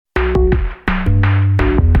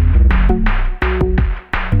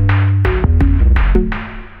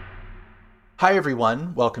Hi,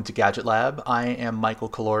 everyone. Welcome to Gadget Lab. I am Michael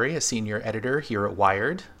Calori, a senior editor here at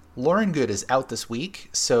Wired. Lauren Good is out this week,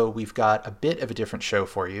 so we've got a bit of a different show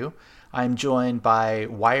for you. I'm joined by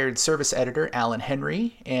Wired service editor Alan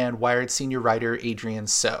Henry and Wired senior writer Adrian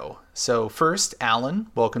So. So first,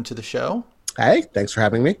 Alan, welcome to the show. Hey, thanks for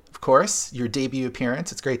having me. Of course, your debut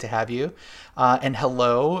appearance. It's great to have you. And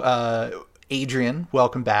hello, Adrian.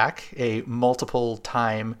 Welcome back, a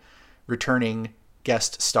multiple-time returning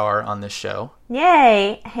guest star on this show.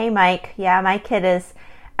 Yay! Hey, Mike. Yeah, my kid is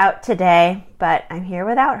out today, but I'm here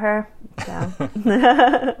without her.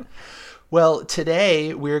 So. Well,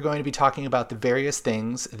 today we're going to be talking about the various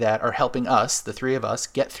things that are helping us, the three of us,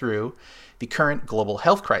 get through the current global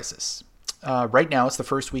health crisis. Right now, it's the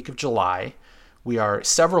first week of July. We are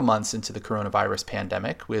several months into the coronavirus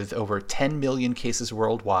pandemic with over 10 million cases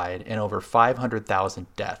worldwide and over 500,000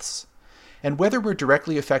 deaths. And whether we're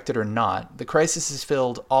directly affected or not, the crisis has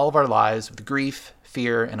filled all of our lives with grief,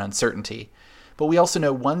 fear, and uncertainty. But we also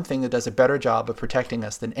know one thing that does a better job of protecting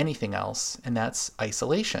us than anything else, and that's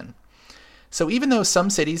isolation. So even though some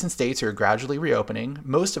cities and states are gradually reopening,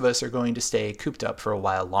 most of us are going to stay cooped up for a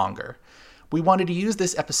while longer. We wanted to use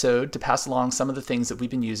this episode to pass along some of the things that we've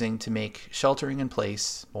been using to make sheltering in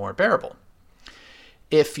place more bearable.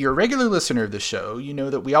 If you're a regular listener of the show, you know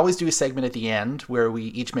that we always do a segment at the end where we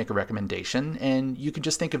each make a recommendation, and you can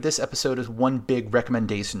just think of this episode as one big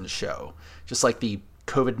recommendations show, just like the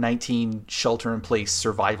COVID-19 shelter-in-place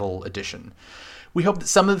survival edition. We hope that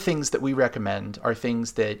some of the things that we recommend are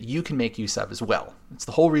things that you can make use of as well. It's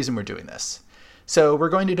the whole reason we're doing this. So we're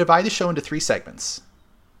going to divide the show into three segments.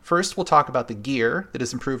 First, we'll talk about the gear that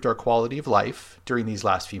has improved our quality of life during these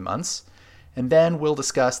last few months. And then we'll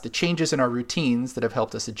discuss the changes in our routines that have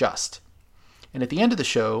helped us adjust. And at the end of the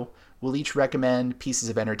show, we'll each recommend pieces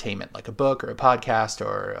of entertainment, like a book or a podcast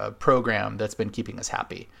or a program that's been keeping us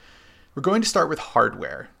happy. We're going to start with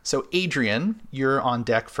hardware. So Adrian, you're on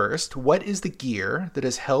deck first. What is the gear that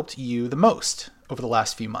has helped you the most over the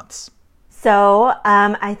last few months? So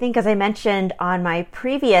I think, as I mentioned on my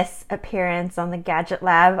previous appearance on the Gadget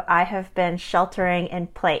Lab, I have been sheltering in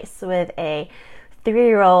place with a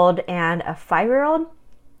 3-year-old and a 5-year-old.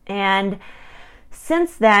 And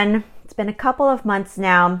since then, it's been a couple of months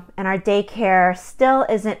now, and our daycare still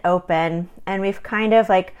isn't open. And we've kind of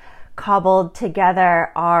cobbled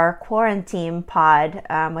together our quarantine pod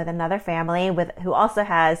with another family who also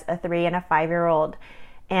has a 3 and a 5-year-old.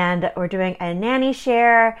 And we're doing a nanny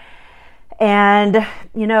share and,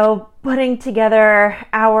 putting together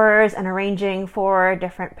hours and arranging for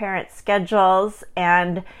different parent schedules.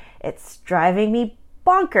 And it's driving me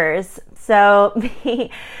bonkers. So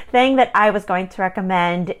the thing that I was going to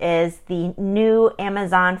recommend is the new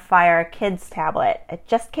Amazon Fire Kids tablet. It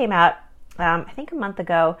just came out, I think a month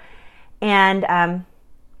ago. And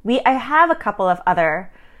I have a couple of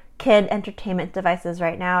other kid entertainment devices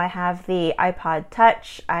right now. I have the iPod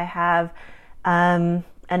Touch. I have a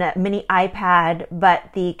mini iPad,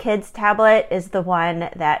 but the kids tablet is the one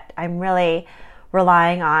that I'm really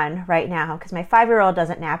relying on right now because my 5-year-old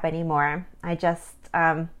doesn't nap anymore.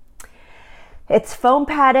 It's foam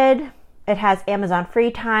padded. It has Amazon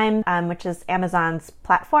Free Time, which is Amazon's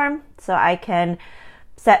platform. So I can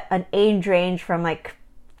set an age range from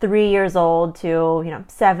 3 years old to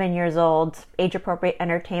 7 years old, age appropriate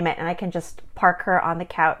entertainment, and I can just park her on the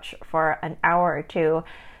couch for an hour or two.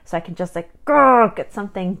 So I can just get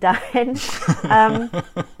something done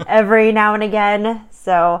every now and again.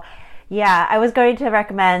 So yeah, I was going to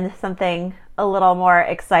recommend something a little more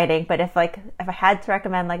exciting, but if I had to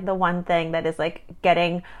recommend the one thing that is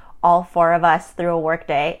getting all 4 of us through a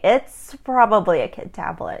workday, it's probably a kid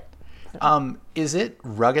tablet. So. Is it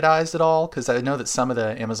ruggedized at all? Because I know that some of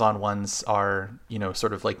the Amazon ones are,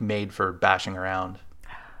 sort of made for bashing around.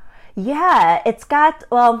 Yeah, it's got,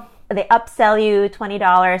 they upsell you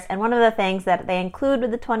 $20, and one of the things that they include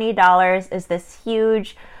with the $20 is this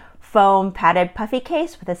huge foam padded puffy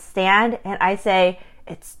case with a stand, and I say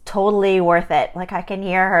it's totally worth it. I can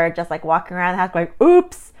hear her just walking around the house going,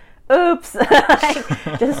 oops,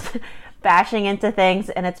 just bashing into things,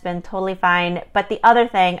 and it's been totally fine. But the other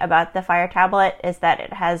thing about the Fire tablet is that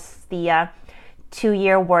it has the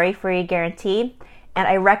 2-year worry-free guarantee, and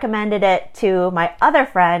I recommended it to my other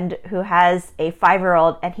friend who has a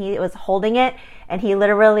 5-year-old, and he was holding it, and he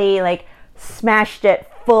literally smashed it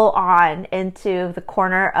full on into the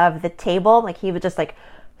corner of the table. He would just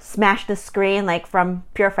smash the screen from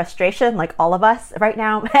pure frustration, all of us right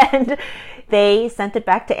now. And they sent it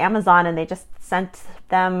back to Amazon, and they just sent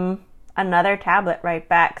them another tablet right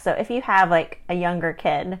back. So if you have a younger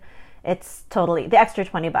kid, it's totally the extra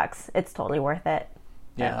 $20. It's totally worth it.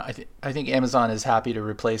 Yeah, I think Amazon is happy to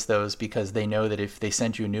replace those because they know that if they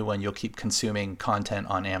send you a new one, you'll keep consuming content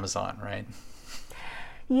on Amazon, right?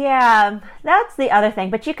 Yeah, that's the other thing.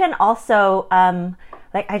 But you can also,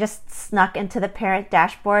 like, I just snuck into the parent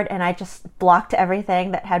dashboard and I just blocked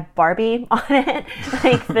everything that had Barbie on it,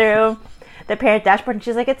 like through the parent dashboard. And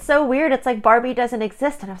she's like, it's so weird. It's like Barbie doesn't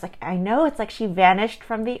exist. And I was like, I know. It's like she vanished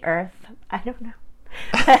from the earth. I don't know.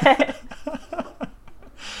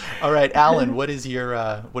 All right, Alan, what is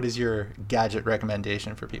your gadget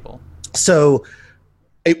recommendation for people? So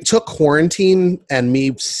it took quarantine and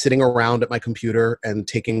me sitting around at my computer and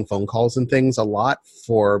taking phone calls and things a lot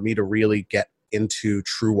for me to really get into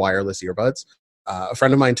true wireless earbuds. A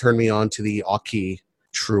friend of mine turned me on to the Aukey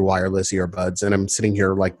true wireless earbuds, and I'm sitting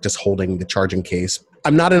here like just holding the charging case.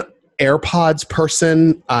 I'm not an AirPods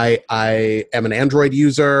person. I am an Android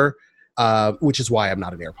user. Which is why I'm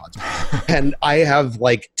not an AirPods person. And I have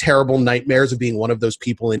like terrible nightmares of being one of those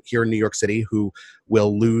people here in New York City who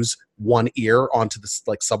will lose one ear onto this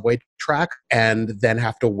like subway track and then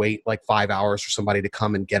have to wait like 5 hours for somebody to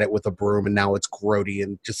come and get it with a broom. And now it's grody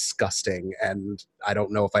and disgusting. And I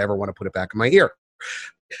don't know if I ever want to put it back in my ear.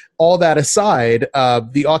 All that aside,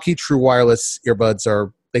 the Aukey True Wireless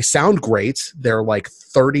earbuds they sound great. They're like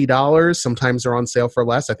 $30. Sometimes they're on sale for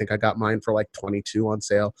less. I think I got mine for like $22 on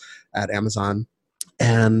sale at Amazon.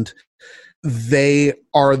 And they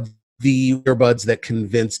are the earbuds that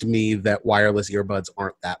convinced me that wireless earbuds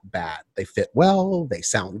aren't that bad. They fit well, they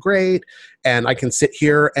sound great, and I can sit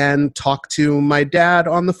here and talk to my dad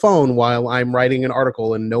on the phone while I'm writing an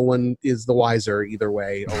article, and no one is the wiser either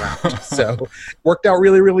way around. So it worked out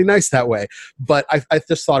really, really nice that way. But I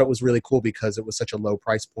just thought it was really cool because it was such a low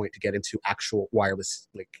price point to get into actual wireless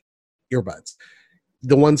like earbuds.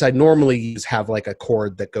 The ones I normally use have like a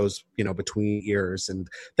cord that goes, between ears, and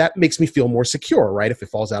that makes me feel more secure, right? If it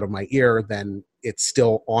falls out of my ear, then it's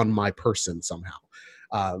still on my person somehow.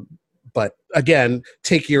 But again,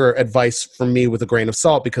 take your advice from me with a grain of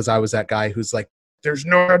salt, because I was that guy who's like, there's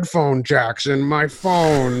no headphone jacks in my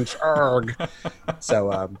phone. Arg.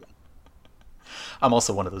 So I'm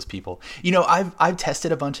also one of those people. I've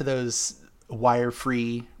tested a bunch of those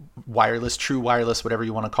wire-free, wireless, true wireless, whatever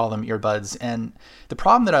you want to call them, earbuds. And the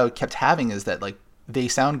problem that I kept having is that like they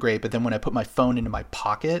sound great, but then when I put my phone into my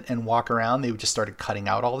pocket and walk around, they just started cutting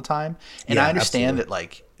out all the time. And yeah, I understand that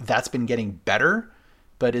like that's been getting better,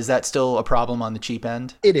 but is that still a problem on the cheap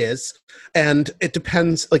end? It is. And it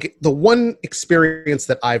depends. Like the one experience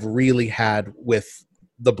that I've really had with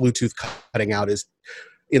the Bluetooth cutting out is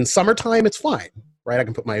in summertime, it's fine. Right, I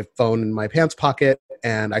can put my phone in my pants pocket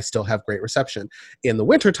and I still have great reception. In the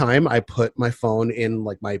wintertime, I put my phone in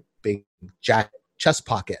like my big chest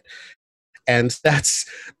pocket. And that's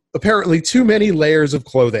apparently too many layers of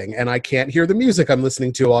clothing, and I can't hear the music I'm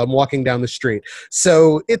listening to while I'm walking down the street.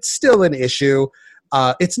 So it's still an issue.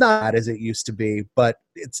 It's not as it used to be, but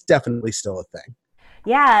it's definitely still a thing.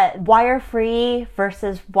 Yeah, wire-free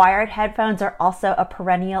versus wired headphones are also a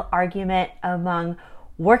perennial argument among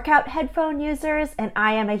workout headphone users, and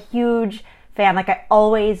I am a huge fan. Like, I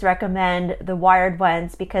always recommend the wired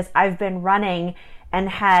ones because I've been running and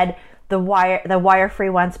had the wire-free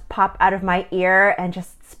ones pop out of my ear and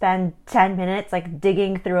just spend 10 minutes like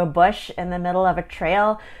digging through a bush in the middle of a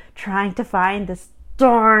trail trying to find this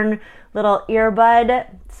darn little earbud.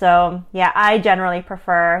 So yeah, I generally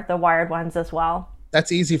prefer the wired ones as well.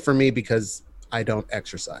 That's easy for me because I don't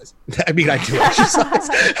exercise. I mean, I do exercise.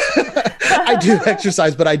 I do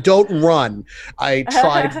exercise, but I don't run. I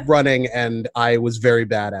tried running and I was very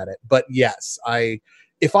bad at it. But yes,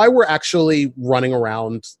 if I were actually running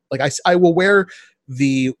around, like I will wear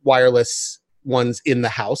the wireless ones in the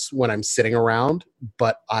house when I'm sitting around,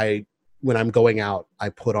 but when I'm going out, I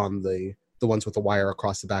put on the ones with the wire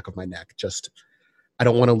across the back of my neck. I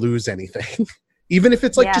don't want to lose anything. Even if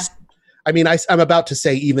it's like I'm about to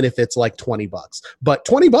say even if it's like $20, but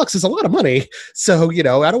 $20 is a lot of money. So, I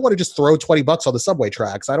don't want to just throw $20 on the subway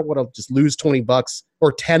tracks. I don't want to just lose $20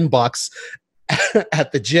 or $10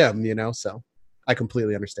 at the gym, so I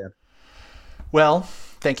completely understand. Well,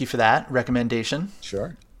 thank you for that recommendation.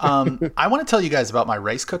 Sure. I want to tell you guys about my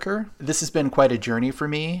rice cooker. This has been quite a journey for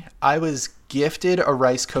me. I was gifted a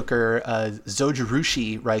rice cooker, a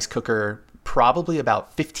Zojirushi rice cooker, probably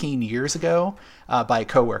about 15 years ago by a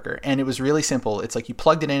coworker. And it was really simple. It's like you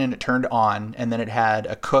plugged it in and it turned on, and then it had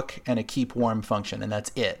a cook and a keep warm function, and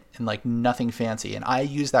that's it. And like nothing fancy. And I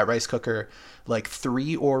used that rice cooker like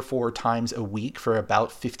 3 or 4 times a week for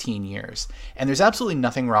about 15 years. And there's absolutely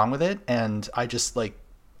nothing wrong with it. And I just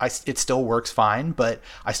it still works fine, but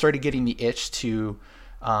I started getting the itch to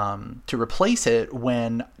replace it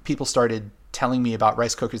when people started telling me about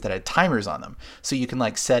rice cookers that had timers on them. So you can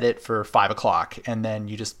like set it for 5 o'clock and then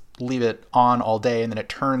you just leave it on all day, and then it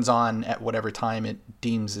turns on at whatever time it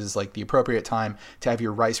deems is like the appropriate time to have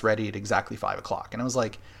your rice ready at exactly 5 o'clock. And I was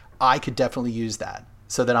like, I could definitely use that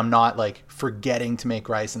so that I'm not like forgetting to make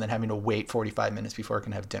rice and then having to wait 45 minutes before I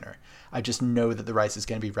can have dinner. I just know that the rice is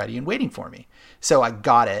going to be ready and waiting for me. So I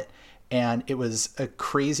got it. And it was a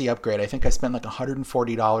crazy upgrade. I think I spent like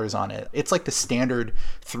 $140 on it. It's like the standard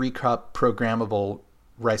 3-cup programmable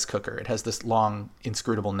rice cooker. It has this long,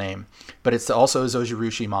 inscrutable name, but it's also a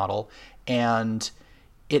Zojirushi model. And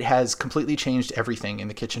it has completely changed everything in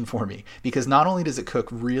the kitchen for me, because not only does it cook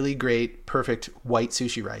really great, perfect white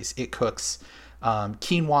sushi rice, it cooks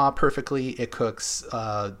quinoa perfectly. It cooks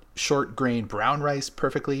short grain brown rice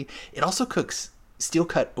perfectly. It also cooks steel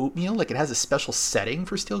cut oatmeal. Like, it has a special setting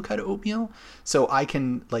for steel cut oatmeal, so I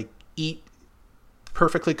can like eat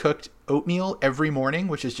perfectly cooked oatmeal every morning,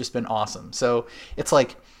 which has just been awesome. So it's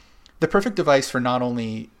like the perfect device for not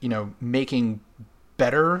only, you know, making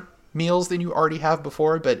better meals than you already have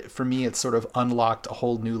before, but for me it's sort of unlocked a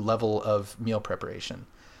whole new level of meal preparation.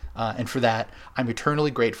 And for that, I'm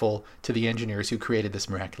eternally grateful to the engineers who created this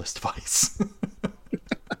miraculous device.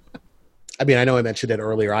 I mean, I know I mentioned it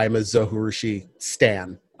earlier. I'm a Zojirushi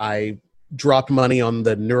stan. I dropped money on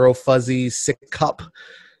the NeuroFuzzy 6-cup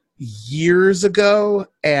years ago,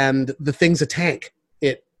 and the thing's a tank.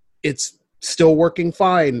 It's still working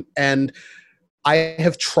fine. And I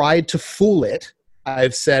have tried to fool it.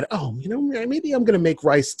 I've said, oh, you know, maybe I'm going to make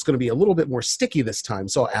rice. It's going to be a little bit more sticky this time,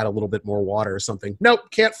 so I'll add a little bit more water or something. Nope,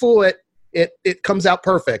 can't fool it. It comes out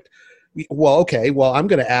perfect. Well, okay, well, I'm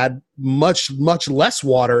going to add much, much less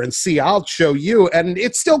water and see, I'll show you. And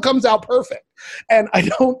it still comes out perfect. And I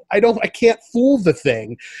can't fool the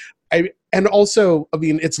thing. And also, I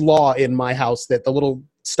mean, it's law in my house that the little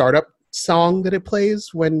startup song that it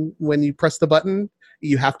plays when you press the button,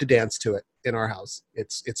 you have to dance to it in our house.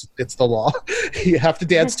 It's the law. You have to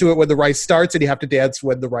dance to it when the rice starts, and you have to dance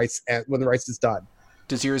when the rice is done.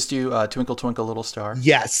 Does yours do Twinkle Twinkle Little Star?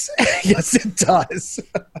 Yes. Yes, it does.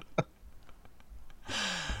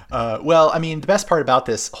 Well, I mean, the best part about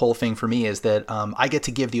this whole thing for me is that I get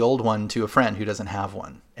to give the old one to a friend who doesn't have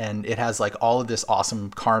one. And it has like all of this awesome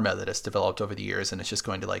karma that has developed over the years, and it's just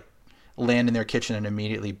going to like land in their kitchen and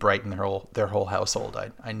immediately brighten their whole household.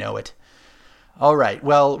 I know it. All right.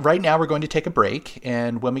 Well, right now we're going to take a break.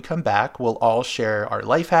 And when we come back, we'll all share our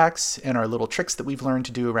life hacks and our little tricks that we've learned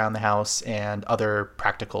to do around the house and other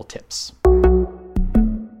practical tips.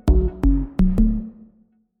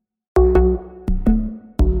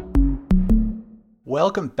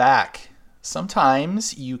 Welcome back.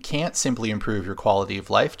 Sometimes you can't simply improve your quality of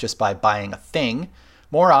life just by buying a thing.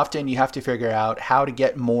 More often, you have to figure out how to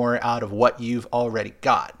get more out of what you've already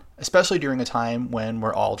got, especially during a time when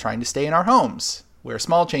we're all trying to stay in our homes, where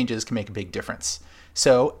small changes can make a big difference.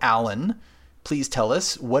 So, Alan, please tell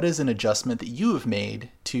us, what is an adjustment that you have made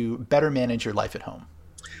to better manage your life at home?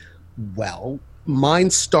 Well, mine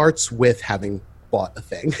starts with having bought a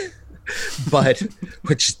thing. But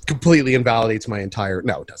which completely invalidates my entire,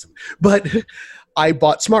 no, it doesn't. But I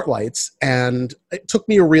bought smart lights, and it took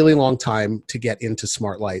me a really long time to get into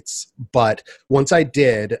smart lights. But once I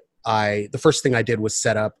did, the first thing I did was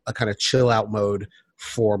set up a kind of chill out mode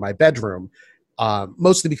for my bedroom,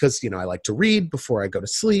 mostly because, you know, I like to read before I go to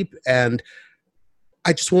sleep, and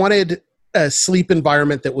I just wanted a sleep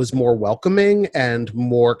environment that was more welcoming and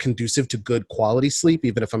more conducive to good quality sleep,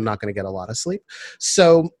 even if I'm not going to get a lot of sleep.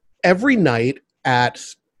 So every night at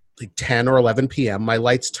like 10 or 11 p.m., my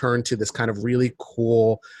lights turn to this kind of really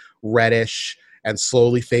cool reddish and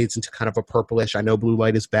slowly fades into kind of a purplish, I know blue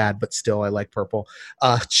light is bad, but still I like purple,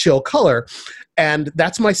 chill color. And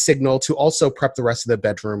that's my signal to also prep the rest of the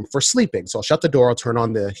bedroom for sleeping. So I'll shut the door, I'll turn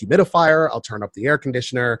on the humidifier, I'll turn up the air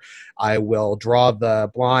conditioner, I will draw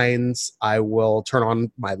the blinds, I will turn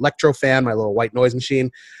on my electro fan, my little white noise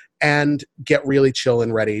machine, and get really chill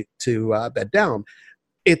and ready to bed down.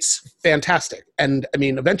 It's fantastic. And I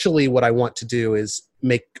mean, eventually what I want to do is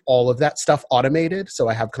make all of that stuff automated. So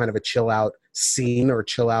I have kind of a chill out scene or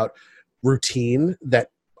chill out routine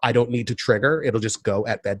that I don't need to trigger. It'll just go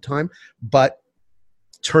at bedtime. But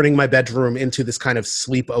turning my bedroom into this kind of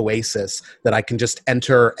sleep oasis that I can just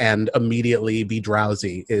enter and immediately be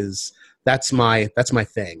drowsy that's my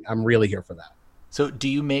thing. I'm really here for that. So do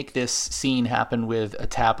you make this scene happen with a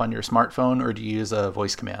tap on your smartphone, or do you use a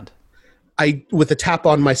voice command? With a tap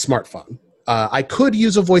on my smartphone. I could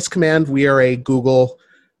use a voice command. We are a Google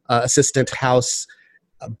Assistant house,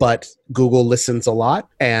 but Google listens a lot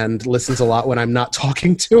and listens a lot when I'm not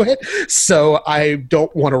talking to it. So I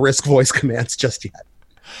don't want to risk voice commands just yet.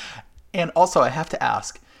 And also, I have to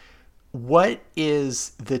ask, What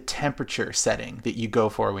is the temperature setting that you go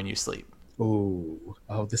for when you sleep? Ooh,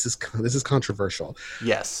 oh, this is controversial.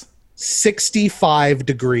 Yes. 65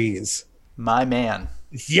 degrees. My man.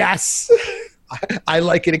 Yes. I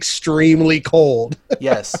like it extremely cold.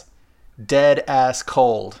 Yes. Dead ass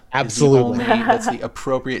cold. Absolutely. That's the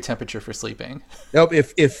appropriate temperature for sleeping. Nope.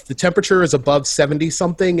 If the temperature is above 70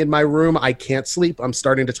 something in my room, I can't sleep. I'm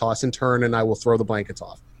starting to toss and turn, and I will throw the blankets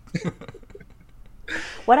off.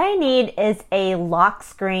 What I need is a lock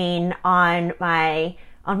screen on my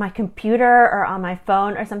computer or on my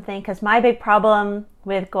phone or something, because my big problem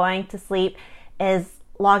with going to sleep is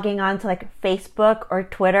logging on to like Facebook or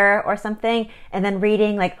Twitter or something and then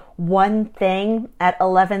reading like one thing at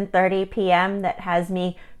 11:30 p.m. that has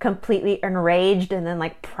me completely enraged and then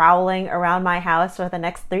like prowling around my house for the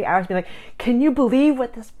next 3 hours, be like, can you believe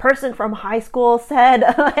what this person from high school said?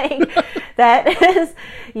 Like, that is,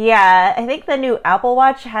 yeah, I think the new Apple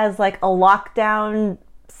Watch has like a lockdown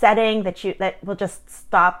setting that will just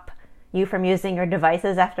stop you from using your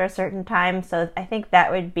devices after a certain time. So I think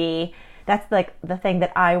that's like the thing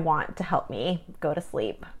that I want to help me go to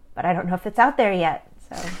sleep, but I don't know if it's out there yet.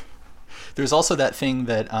 So there's also that thing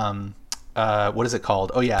that what is it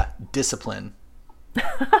called? Oh yeah, discipline.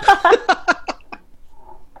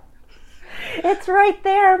 It's right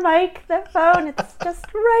there, Mike. The phone, it's just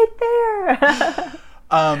right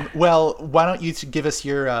there. Well, why don't you give us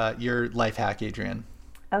your life hack, Adrienne?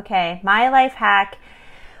 Okay, my life hack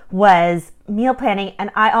was meal planning,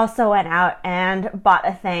 and I also went out and bought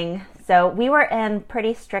a thing. So we were in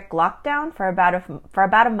pretty strict lockdown for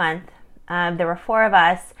about a month. There were 4 of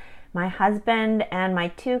us, my husband and my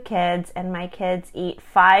 2 kids, and my kids eat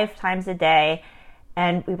 5 times a day.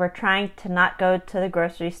 And we were trying to not go to the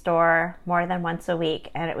grocery store more than once a week.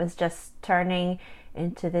 And it was just turning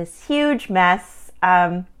into this huge mess.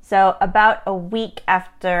 So about a week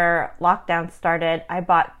after lockdown started, I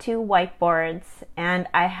bought 2 whiteboards, and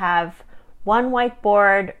I have one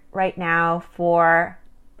whiteboard right now for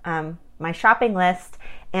my shopping list,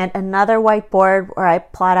 and another whiteboard where I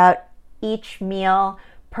plot out each meal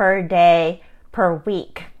per day per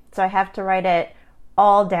week. So I have to write it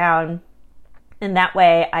all down, and that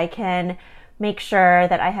way I can make sure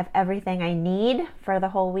that I have everything I need for the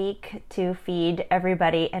whole week to feed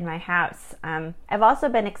everybody in my house. I've also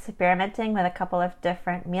been experimenting with a couple of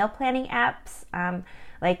different meal planning apps,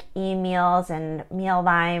 like eMeals and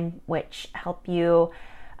Mealime, which help you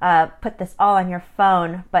put this all on your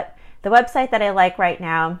phone. But the website that I like right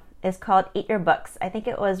now is called Eat Your Books. I think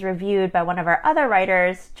it was reviewed by one of our other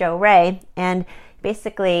writers, Joe Ray, and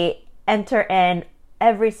basically enter in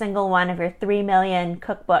every single one of your 3 million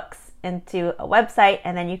cookbooks into a website,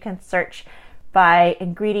 and then you can search by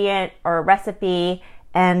ingredient or recipe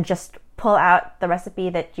and just pull out the recipe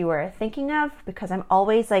that you were thinking of, because I'm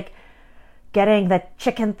always like getting the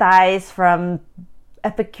chicken thighs from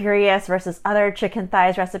Epicurious versus other chicken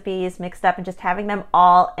thighs recipes mixed up, and just having them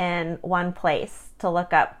all in one place to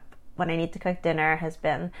look up when I need to cook dinner has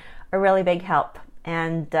been a really big help.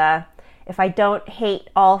 And if I don't hate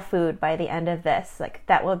all food by the end of this, like,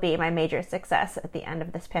 that will be my major success at the end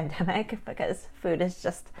of this pandemic, because food is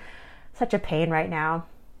just such a pain right now.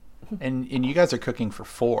 And you guys are cooking for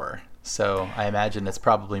 4, so I imagine it's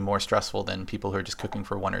probably more stressful than people who are just cooking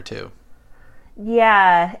for 1 or 2.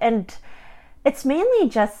 Yeah, and it's mainly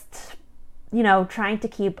just, trying to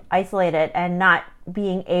keep isolated and not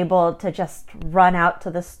being able to just run out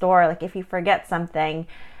to the store. Like, if you forget something,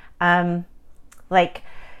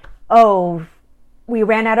 oh, we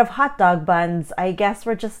ran out of hot dog buns. I guess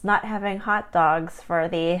we're just not having hot dogs for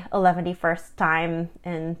the 11st time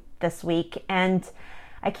in this week. And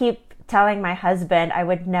I keep telling my husband I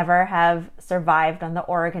would never have survived on the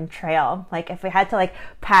Oregon Trail. Like, if we had to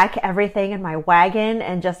pack everything in my wagon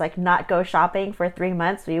and just not go shopping for 3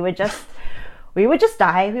 months, we would just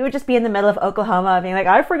die. We would just be in the middle of Oklahoma being like,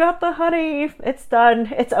 I forgot the honey. It's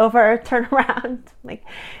done. It's over. Turn around.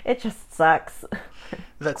 It just sucks.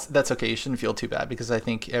 That's okay. You shouldn't feel too bad, because I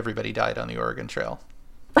think everybody died on the Oregon Trail.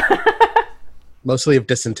 Mostly of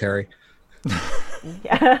dysentery.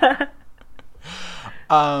 Yeah.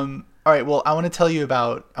 All right. Well, I want to tell you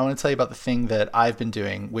about the thing that I've been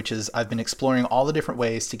doing, which is I've been exploring all the different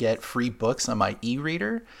ways to get free books on my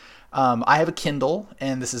e-reader. I have a Kindle,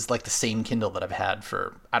 and this is the same Kindle that I've had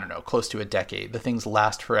for, I don't know, close to a decade. The things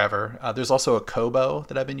last forever. There's also a Kobo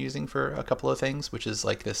that I've been using for a couple of things, which is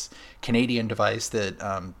this Canadian device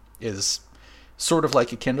that is sort of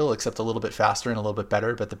like a Kindle, except a little bit faster and a little bit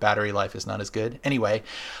better, but the battery life is not as good. Anyway,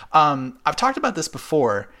 I've talked about this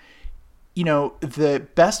before. The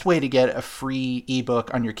best way to get a free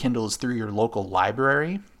ebook on your Kindle is through your local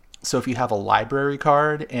library. So if you have a library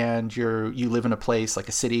card and you live in a place like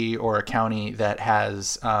a city or a county that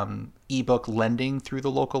has ebook lending through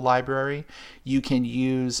the local library, you can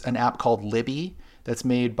use an app called Libby that's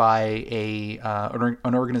made by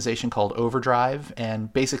an organization called Overdrive.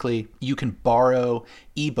 And basically, you can borrow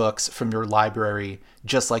ebooks from your library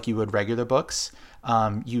just like you would regular books.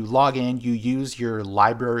 You log in, you use your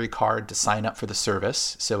library card to sign up for the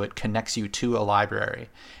service, so it connects you to a library,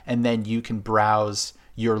 and then you can browse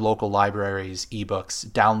your local library's ebooks,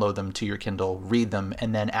 download them to your Kindle, read them,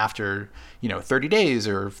 and then after 30 days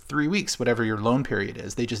or 3 weeks, whatever your loan period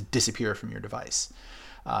is, they just disappear from your device.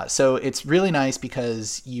 So it's really nice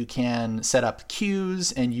because you can set up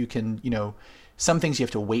queues, and you can, some things you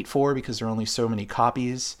have to wait for because there are only so many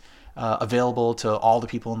copies available to all the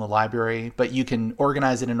people in the library, but you can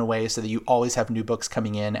organize it in a way so that you always have new books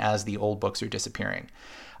coming in as the old books are disappearing.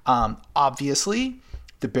 Obviously,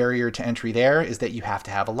 the barrier to entry there is that you have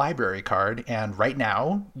to have a library card, and right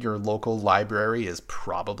now your local library is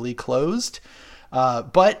probably closed.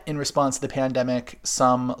 But in response to the pandemic,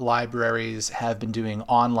 some libraries have been doing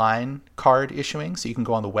online card issuing, so you can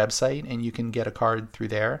go on the website and you can get a card through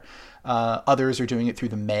there. Others are doing it through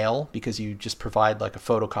the mail because you just provide like a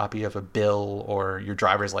photocopy of a bill or your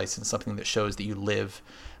driver's license, something that shows that you live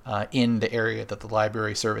in the area that the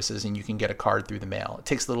library services, and you can get a card through the mail. It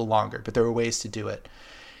takes a little longer, but there are ways to do it.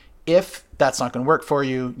 If that's not going to work for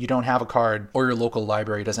you, you don't have a card, or your local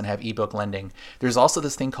library doesn't have ebook lending, there's also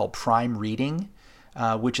this thing called Prime Reading,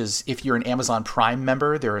 which is, if you're an Amazon Prime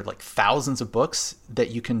member, there are like thousands of books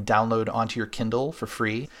that you can download onto your Kindle for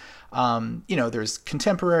free. There's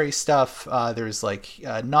contemporary stuff. There's like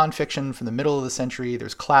nonfiction from the middle of the century.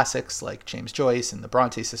 There's classics like James Joyce and the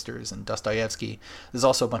Bronte sisters and Dostoevsky. There's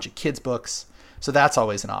also a bunch of kids' books. So that's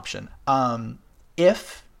always an option.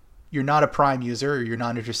 If you're not a Prime user or you're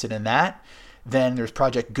not interested in that, then there's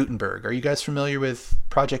Project Gutenberg. Are you guys familiar with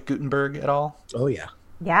Project Gutenberg at all? Oh, yeah.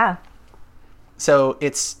 Yeah. So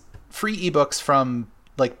it's free ebooks from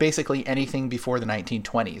like basically anything before the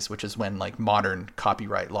 1920s, which is when like modern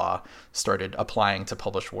copyright law started applying to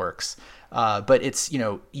published works. But it's,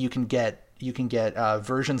 you can get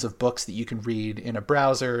versions of books that you can read in a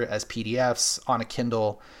browser as PDFs on a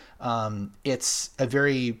Kindle. It's a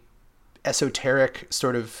very esoteric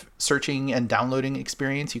sort of searching and downloading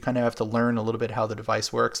experience. You kind of have to learn a little bit how the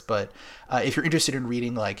device works. But if you're interested in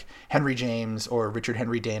reading like Henry James or Richard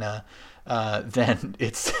Henry Dana, then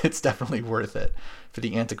it's definitely worth it for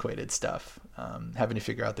the antiquated stuff, having to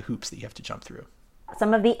figure out the hoops that you have to jump through.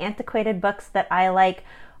 Some of the antiquated books that I like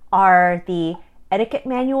are the etiquette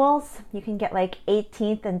manuals. You can get like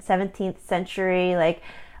 18th and 17th century, like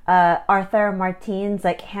Arthur Martin's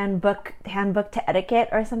like handbook to etiquette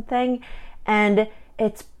or something, and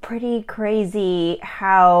it's pretty crazy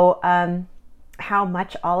how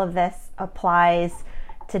much all of this applies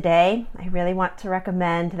today. I really want to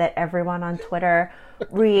recommend that everyone on Twitter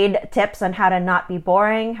read tips on how to not be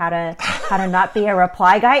boring, how to not be a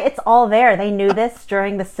reply guy. It's all there. They knew this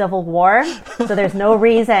during the Civil War, so there's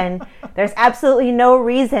absolutely no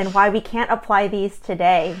reason why we can't apply these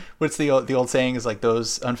today. What's the old saying is like,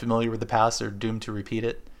 those unfamiliar with the past are doomed to repeat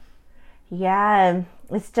it? Yeah,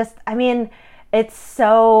 it's just, it's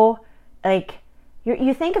so like,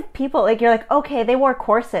 you think of people, like, you're like, okay, they wore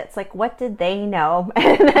corsets, like, what did they know?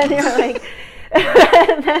 And then you're like,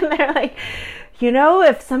 and then they're like,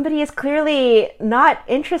 if somebody is clearly not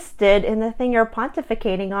interested in the thing you're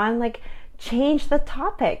pontificating on, like, change the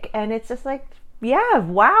topic. And it's just like, yeah,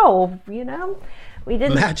 wow, we didn't.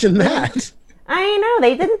 Imagine that. I know,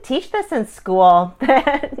 they didn't teach this in school.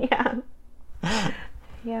 Yeah.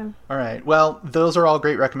 Yeah. All right. Well, those are all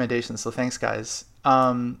great recommendations. So thanks, guys.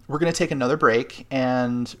 We're going to take another break.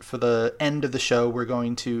 And for the end of the show, we're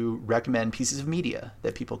going to recommend pieces of media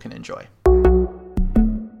that people can enjoy.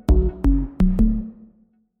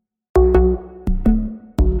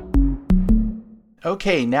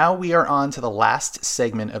 Okay, now we are on to the last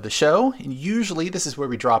segment of the show. And usually this is where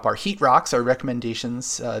we drop our heat rocks, our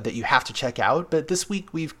recommendations that you have to check out. But this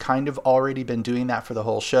week we've kind of already been doing that for the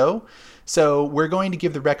whole show. So we're going to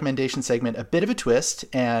give the recommendation segment a bit of a twist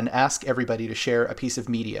and ask everybody to share a piece of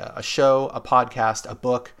media, a show, a podcast, a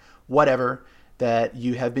book, whatever, that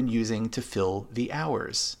you have been using to fill the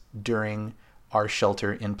hours during our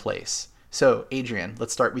shelter in place. So Adrienne,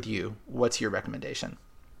 let's start with you. What's your recommendation?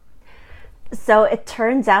 So it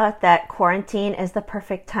turns out that quarantine is the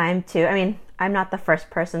perfect time to, I'm not the first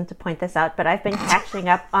person to point this out, but I've been catching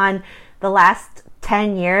up on the last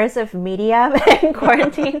 10 years of media in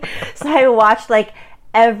quarantine. So I watched like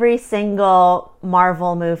every single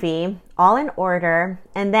Marvel movie, all in order.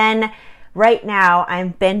 And then right now I'm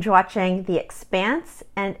binge watching The Expanse,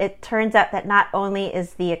 and it turns out that not only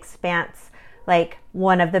is The Expanse like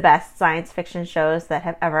one of the best science fiction shows that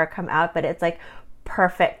have ever come out, but it's like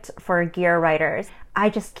perfect for gear writers. I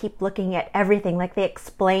just keep looking at everything. Like, they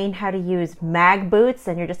explain how to use mag boots,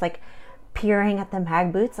 and you're just like peering at the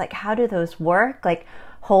mag boots. Like, how do those work? Like,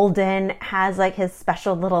 Holden has like his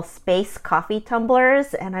special little space coffee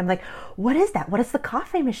tumblers, and I'm like, what is that? What is the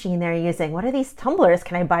coffee machine they're using? What are these tumblers?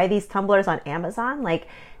 Can I buy these tumblers on Amazon? Like,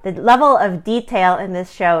 the level of detail in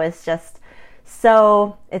this show is just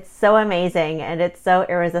it's so amazing, and it's so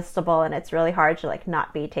irresistible, and it's really hard to like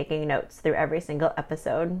not be taking notes through every single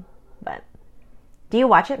episode. But do you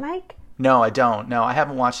watch it, Mike? No, I don't. No, I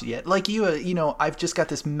haven't watched it yet. Like you, I've just got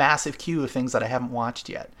this massive queue of things that I haven't watched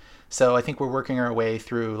yet. So I think we're working our way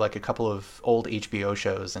through like a couple of old HBO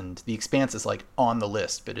shows, and The Expanse is like on the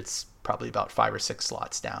list, but it's probably about 5 or 6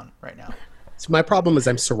 slots down right now. So my problem is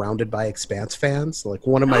I'm surrounded by Expanse fans. Like,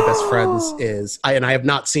 one of my best friends is, and I have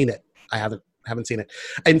not seen it. I haven't seen it.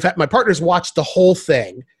 In fact, my partner's watched the whole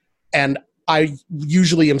thing, and I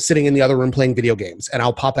usually am sitting in the other room playing video games, and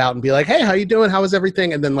I'll pop out and be like, hey, how you doing? How is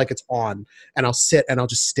everything? And then like it's on, and I'll sit and I'll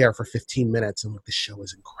just stare for 15 minutes and like, this show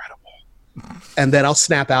is incredible. And then I'll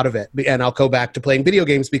snap out of it and I'll go back to playing video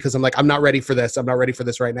games because I'm like, I'm not ready for this. I'm not ready for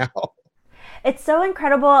this right now. It's so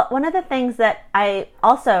incredible. One of the things that I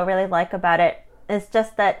also really like about it is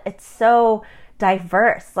just that it's so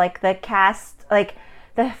diverse. Like, the cast, like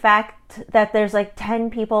the fact that there's like 10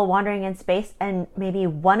 people wandering in space and maybe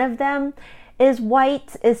one of them is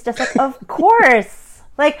white is just like, of course.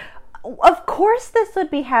 Like, of course this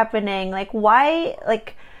would be happening. Like, why?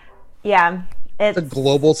 Like, yeah. It's a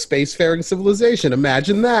global spacefaring civilization.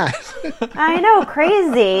 Imagine that. I know,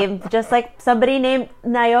 crazy. Just like somebody named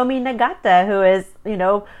Naomi Nagata, who is,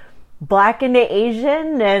 Black and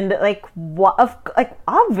Asian, and like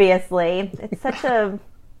obviously, it's such a,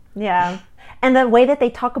 yeah. And the way that they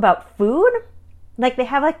talk about food, like they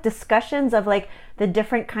have like discussions of like the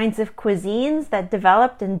different kinds of cuisines that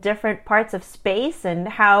developed in different parts of space, and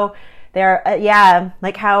how they're,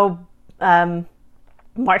 like how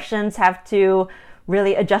Martians have to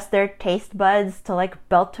really adjust their taste buds to like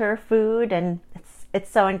Belter food, and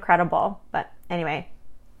it's so incredible. But anyway.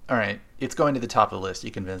 All right. It's going to the top of the list.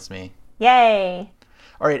 You convinced me. Yay.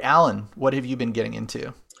 All right, Alan, what have you been getting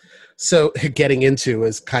into? So getting into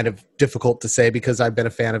is kind of difficult to say because I've been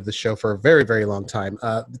a fan of the show for a very, very long time.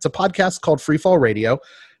 It's a podcast called Freefall Radio.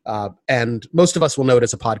 And most of us will know it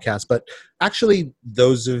as a podcast, but actually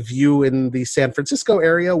those of you in the San Francisco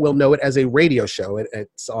area will know it as a radio show.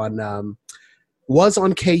 It's on, was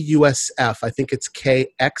on KUSF. I think it's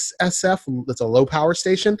KXSF. It's a low power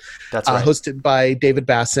station. That's right. Hosted by David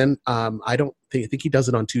Basson. I think he does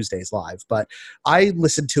it on Tuesdays live, but I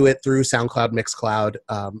listened to it through SoundCloud, Mixcloud,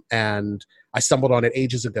 and I stumbled on it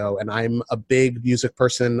ages ago, and I'm a big music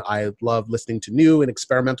person. I love listening to new and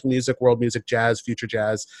experimental music, world music, jazz, future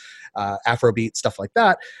jazz, Afrobeat, stuff like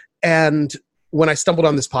that. And when I stumbled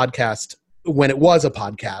on this podcast, when it was a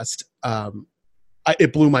podcast,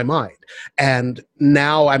 it blew my mind. And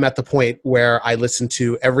now I'm at the point where I listen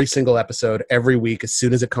to every single episode every week. As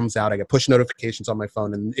soon as it comes out, I get push notifications on my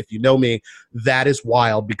phone. And if you know me, that is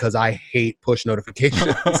wild because I hate push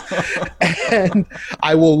notifications. And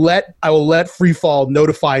I will let Freefall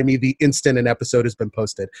notify me the instant an episode has been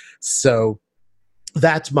posted. So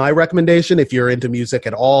that's my recommendation. If you're into music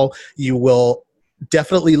at all, you will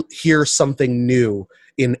definitely hear something new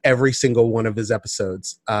in every single one of his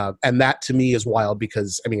episodes. And that to me is wild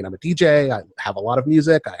because, I mean, I'm a DJ, I have a lot of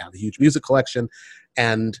music, I have a huge music collection,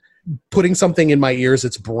 and putting something in my ears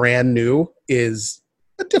that's brand new is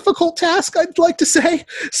a difficult task, I'd like to say.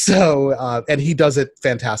 So, and he does it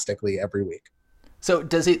fantastically every week. So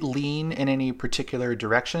does it lean in any particular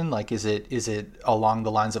direction? Like, is it along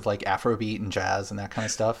the lines of like Afrobeat and jazz and that kind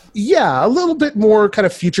of stuff? Yeah, a little bit more kind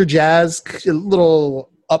of future jazz, a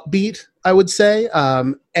little upbeat, I would say.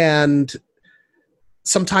 And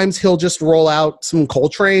sometimes he'll just roll out some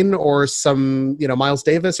Coltrane or some, Miles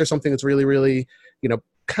Davis or something that's really, really,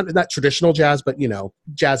 kind of not traditional jazz, but,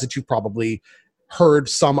 jazz that you've probably heard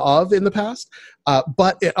some of in the past.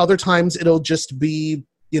 But at other times it'll just be,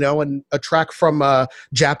 a track from a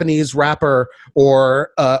Japanese rapper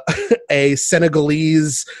or a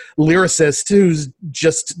Senegalese lyricist who's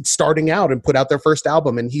just starting out and put out their first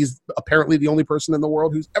album. And he's apparently the only person in the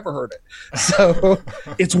world who's ever heard it. So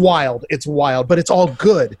it's wild. It's wild, but it's all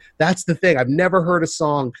good. That's the thing. I've never heard a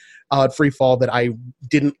song at Freefall that I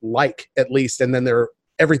didn't like, at least. And then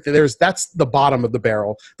that's the bottom of the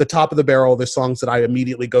barrel. The top of the barrel, there's songs that I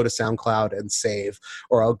immediately go to SoundCloud and save,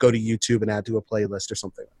 or I'll go to YouTube and add to a playlist or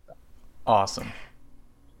something like that. Awesome.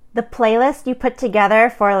 the playlist you put together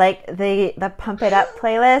for like the Pump It Up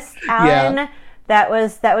playlist, Alan, Yeah. that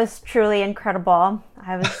was truly incredible.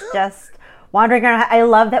 I was just wandering around. I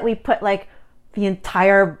love that we put like the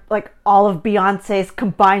entire, like all of Beyonce's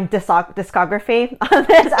combined discography on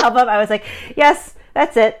this album. I was like, yes,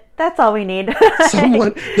 that's it. That's all we need.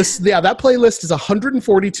 That playlist is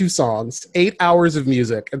 142 songs, 8 hours of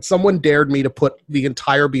music, and someone dared me to put the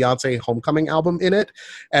entire Beyonce Homecoming album in it,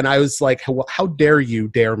 and I was like, how dare you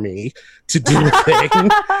dare me to do a thing?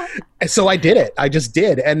 And so I did it. I just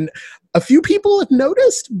did, and a few people have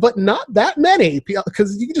noticed, but not that many,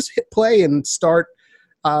 because you can just hit play and start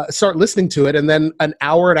listening to it, and then an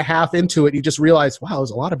hour and a half into it, you just realize, wow,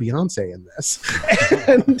 there's a lot of Beyonce in this.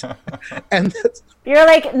 and You're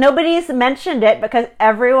like, nobody's mentioned it because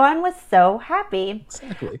everyone was so happy.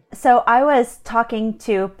 Exactly. So I was talking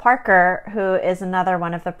to Parker, who is another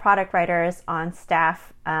one of the product writers on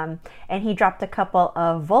staff, and he dropped a couple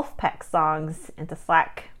of Wolfpack songs into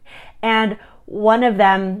Slack. And one of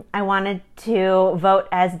them I wanted to vote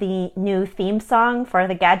as the new theme song for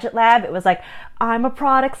the Gadget Lab. It was like, I'm a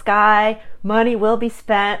products guy, money will be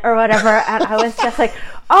spent, or whatever. And I was just like,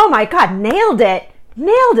 oh my God, nailed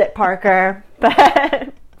it, Parker.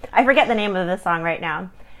 But I forget the name of the song right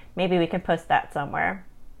now. Maybe we can post that somewhere.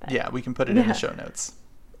 But, yeah, we can put it in the show notes.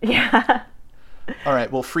 Yeah. All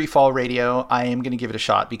right. Well, Free Fall Radio, I am going to give it a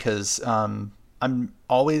shot because I'm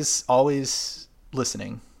always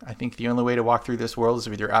listening. I think the only way to walk through this world is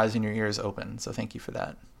with your eyes and your ears open. So thank you for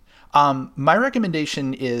that. My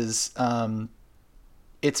recommendation is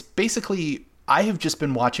it's basically, I have just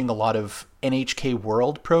been watching a lot of NHK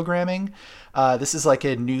World programming. This is like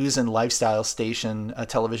a news and lifestyle station, a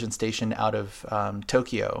television station out of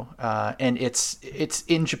Tokyo. And it's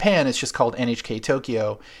in Japan, it's just called NHK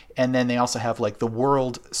Tokyo. And then they also have like the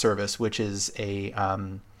World service, which is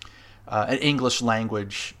an English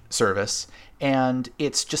language service. And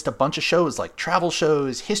it's just a bunch of shows, like travel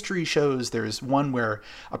shows, history shows. There's one where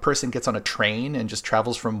a person gets on a train and just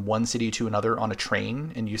travels from one city to another on a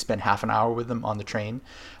train, and you spend half an hour with them on the train.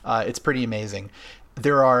 It's pretty amazing.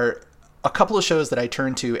 There are a couple of shows that I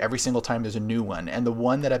turn to every single time there's a new one. And the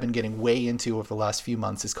one that I've been getting way into over the last few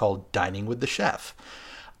months is called Dining with the Chef.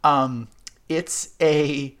 It's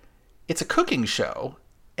a cooking show,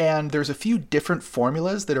 and there's a few different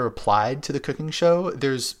formulas that are applied to the cooking show.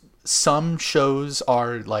 There's some shows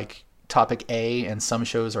are like topic A, and some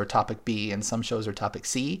shows are topic B, and some shows are topic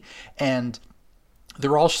C. And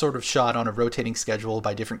they're all sort of shot on a rotating schedule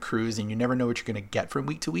by different crews, and you never know what you're going to get from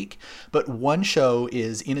week to week. But one show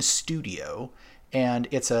is in a studio, and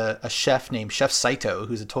it's a chef named Chef Saito,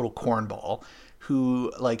 who's a total cornball,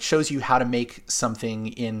 who like shows you how to make something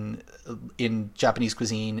in Japanese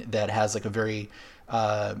cuisine that has like a very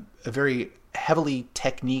heavily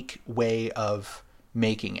technique way of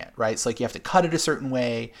making it, right? It's like you have to cut it a certain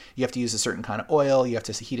way, you have to use a certain kind of oil, you have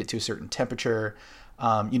to heat it to a certain temperature,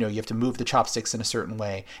 you have to move the chopsticks in a certain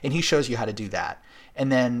way, and he shows you how to do that. And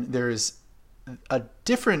then there's a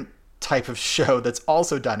different type of show that's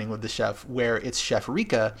also Dining with the Chef, where it's Chef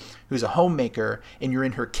Rika, who's a homemaker, and you're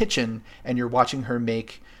in her kitchen and you're watching her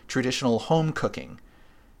make traditional home cooking.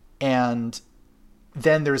 And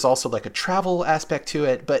then there's also like a travel aspect to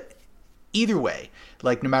it, but either way,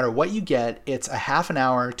 like no matter what you get, it's a half an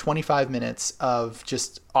hour, 25 minutes of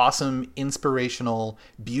just awesome, inspirational,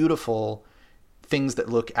 beautiful things that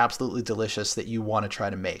look absolutely delicious that you want to try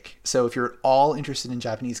to make. So if you're all interested in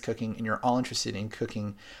Japanese cooking and you're all interested in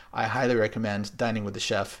cooking, I highly recommend Dining with the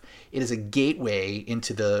Chef. It is a gateway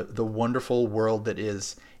into the wonderful world that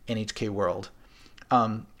is NHK World.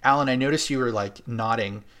 Alan, I noticed you were like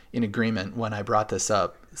nodding in agreement when I brought this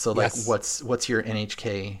up. So like, Yes. what's your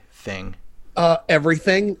NHK thing?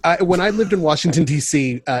 Everything. When I lived in Washington,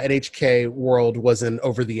 D.C., NHK World was an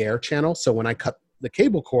over-the-air channel. So when I cut the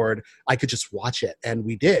cable cord, I could just watch it. And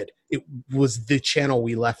we did. It was the channel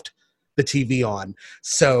we left the TV on.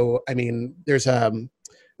 So, I mean, there's a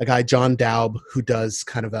guy, John Daub, who does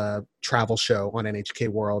kind of a travel show on NHK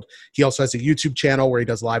World. He also has a YouTube channel where he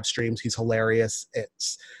does live streams. He's hilarious.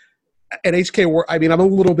 It's NHK World. I mean, I'm a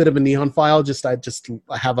little bit of a neon-phile.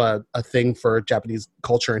 I have a thing for Japanese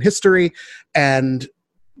culture and history, and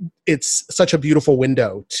it's such a beautiful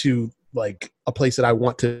window to like a place that I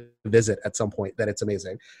want to visit at some point, that it's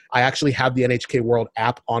amazing. I actually have the NHK World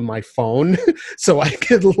app on my phone, so I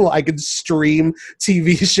could stream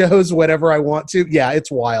TV shows whenever I want to. Yeah,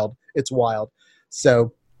 it's wild. It's wild.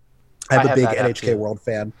 So I'm a big NHK World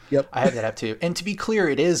fan. Yep. I have that app too. And to be clear,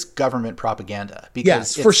 it is government propaganda.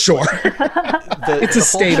 Because yes, for sure. It's a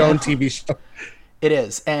state-owned TV show. It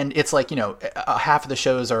is. And it's like, half of the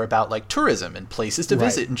shows are about like tourism and places to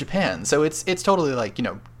visit in Japan. So it's totally like,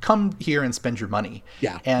 come here and spend your money.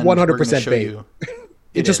 Yeah. And 100% bait.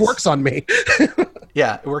 It just works on me.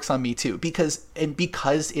 Yeah, it works on me too. Because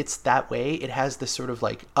it's that way, it has this sort of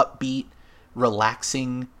like upbeat,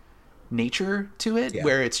 relaxing nature to it,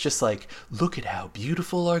 where it's just like, look at how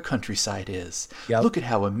beautiful our countryside is. Yep. Look at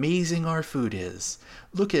how amazing our food is.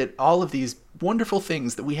 Look at all of these wonderful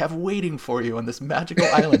things that we have waiting for you on this magical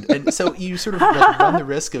island. And so you sort of like run the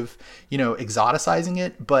risk of, exoticizing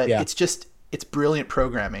it, but it's brilliant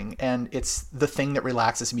programming, and it's the thing that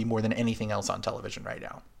relaxes me more than anything else on television right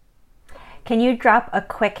now. Can you drop a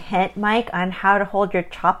quick hint, Mike, on how to hold your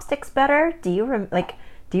chopsticks better? Do you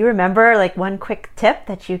remember like one quick tip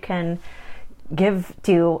that you can give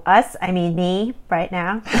to us? I mean, me right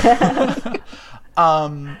now.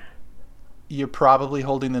 You're probably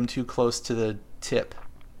holding them too close to the tip.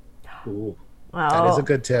 Ooh, that is a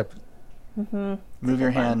good tip. Mm-hmm. Move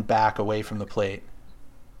your hand back away from the plate.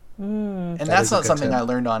 And that's not something I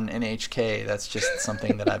learned on NHK. That's just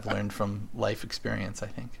something that I've learned from life experience, I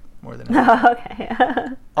think, more than anything. Okay.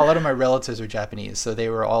 A lot of my relatives are Japanese, so they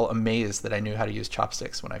were all amazed that I knew how to use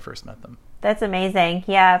chopsticks when I first met them. That's amazing.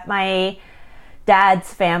 Yeah, my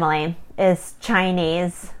dad's family is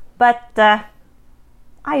Chinese, but I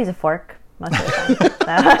use a fork most of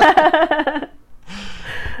the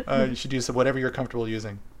time. You should use whatever you're comfortable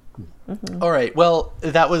using. Mm-hmm. All right. Well,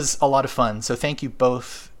 that was a lot of fun. So thank you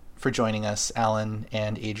both for joining us, Alan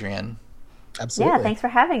and Adrienne. Absolutely. Yeah, thanks for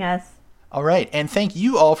having us. All right. And thank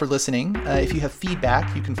you all for listening. If you have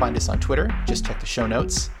feedback, you can find us on Twitter. Just check the show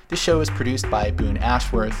notes. This show is produced by Boone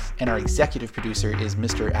Ashworth, and our executive producer is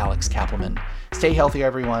Mr. Alex Kappelman. Stay healthy,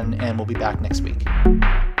 everyone, and we'll be back next week.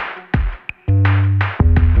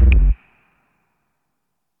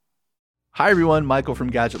 Hi, everyone. Michael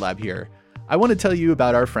from Gadget Lab here. I want to tell you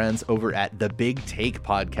about our friends over at The Big Take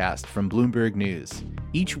podcast from Bloomberg News.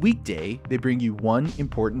 Each weekday, they bring you one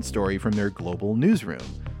important story from their global newsroom,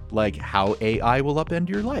 like how AI will upend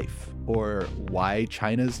your life, or why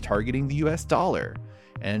China's targeting the US dollar,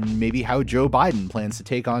 and maybe how Joe Biden plans to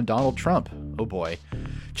take on Donald Trump. Oh boy.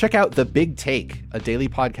 Check out The Big Take, a daily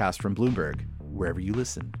podcast from Bloomberg, wherever you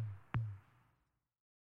listen.